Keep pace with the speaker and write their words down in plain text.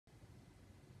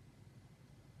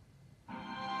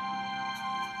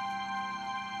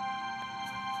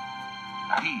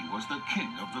He was the king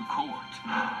of the court,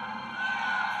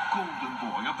 golden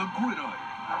boy of the gridiron,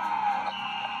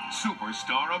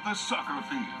 superstar of the soccer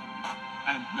field,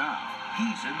 and now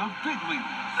he's in the big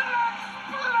leagues.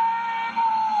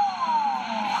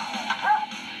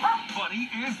 Buddy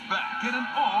is back in an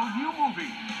all-new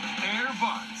movie, Air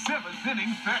Bud 7th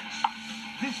Inning Fetch.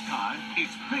 This time,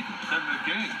 it's bigger than the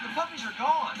game. The puppies are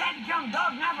gone. That young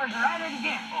dog numbers are at it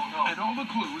again. Oh, no. And all the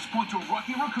clues point to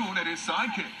Rocky Raccoon and his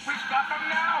sidekicks. We stop him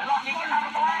now. Rocky, get out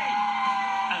of the way.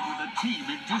 And with a team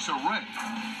in disarray,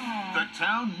 the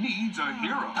town needs a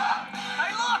hero.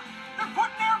 Hey, look! They're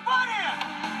putting their butt in!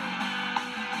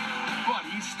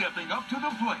 Buddy's stepping up to the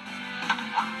plate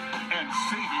and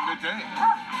saving the day.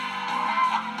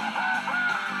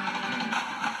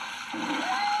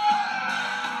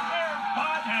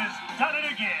 Done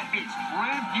it again. It's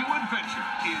brand new adventure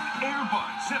in Air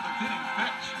Bud 7th Inning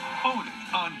Fetch. Own it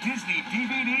on Disney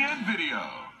DVD and video.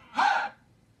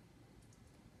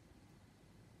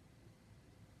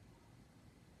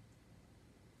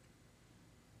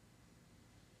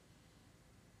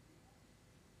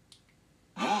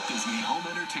 Walt Disney Home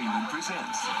Entertainment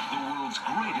presents the world's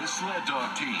greatest sled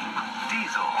dog team.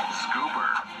 Diesel,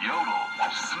 Scooper, Yodel,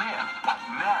 Sniff,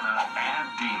 Nana, and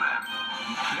Demon.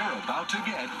 They're about to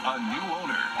get a new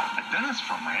owner. That's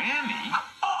from Annie.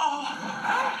 Uh-oh.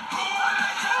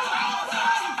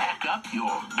 Pack up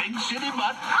your big city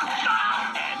butt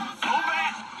and go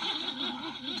back.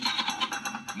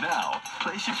 Now,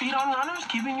 Place your feet on runners,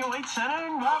 keeping your weight centered,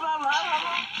 blah, blah, blah, blah,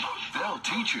 blah. they'll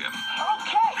teach him.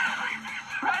 Okay.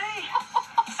 Ready?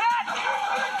 Set!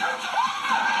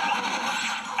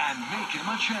 And make him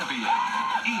a champion,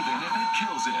 even if it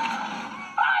kills him.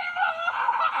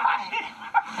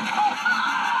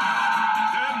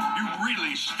 You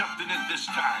really stuffed in it this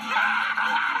time.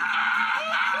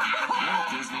 Walt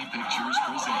Disney Pictures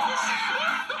presents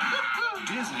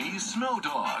Disney Snow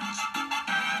Dogs.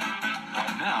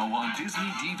 Now on Disney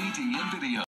DVD and video.